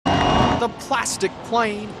The plastic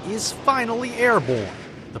plane is finally airborne.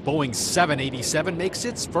 The Boeing 787 makes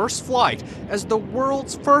its first flight as the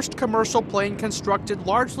world's first commercial plane constructed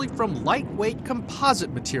largely from lightweight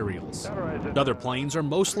composite materials. Other planes are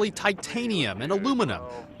mostly titanium and aluminum.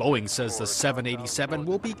 Boeing says the 787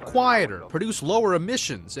 will be quieter, produce lower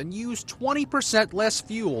emissions, and use 20% less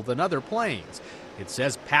fuel than other planes. It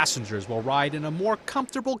says passengers will ride in a more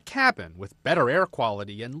comfortable cabin with better air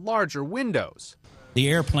quality and larger windows. The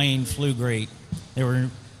airplane flew great. There were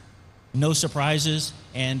no surprises,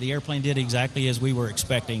 and the airplane did exactly as we were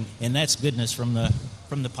expecting, and that's goodness from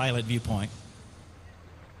the pilot viewpoint.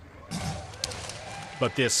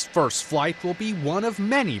 But this first flight will be one of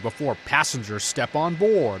many before passengers step on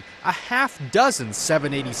board. A half dozen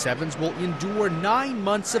 787s will endure 9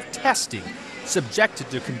 months of testing, subjected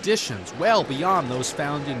to conditions well beyond those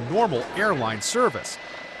found in normal airline service.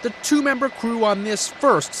 The 2-member crew on this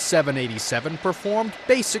first 787 performed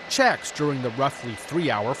basic checks during the roughly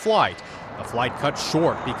 3-hour flight. The flight cut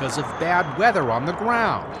short because of bad weather on the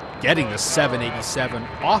ground. Getting the 787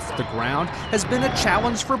 off the ground has been a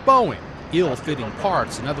challenge for Boeing. Ill-fitting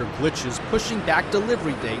parts and other glitches pushing back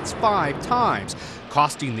delivery dates 5 times,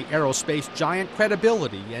 costing the aerospace giant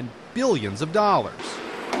credibility and billions of dollars.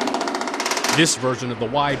 This version of the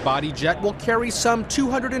wide-body jet will carry some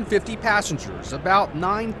 250 passengers, about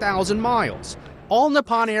 9,000 miles. All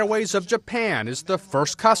Nippon Airways of Japan is the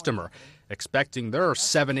first customer, expecting their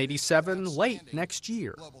 787 late next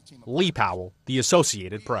year. Lee Powell, The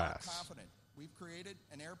Associated Press. We've created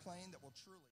an airplane that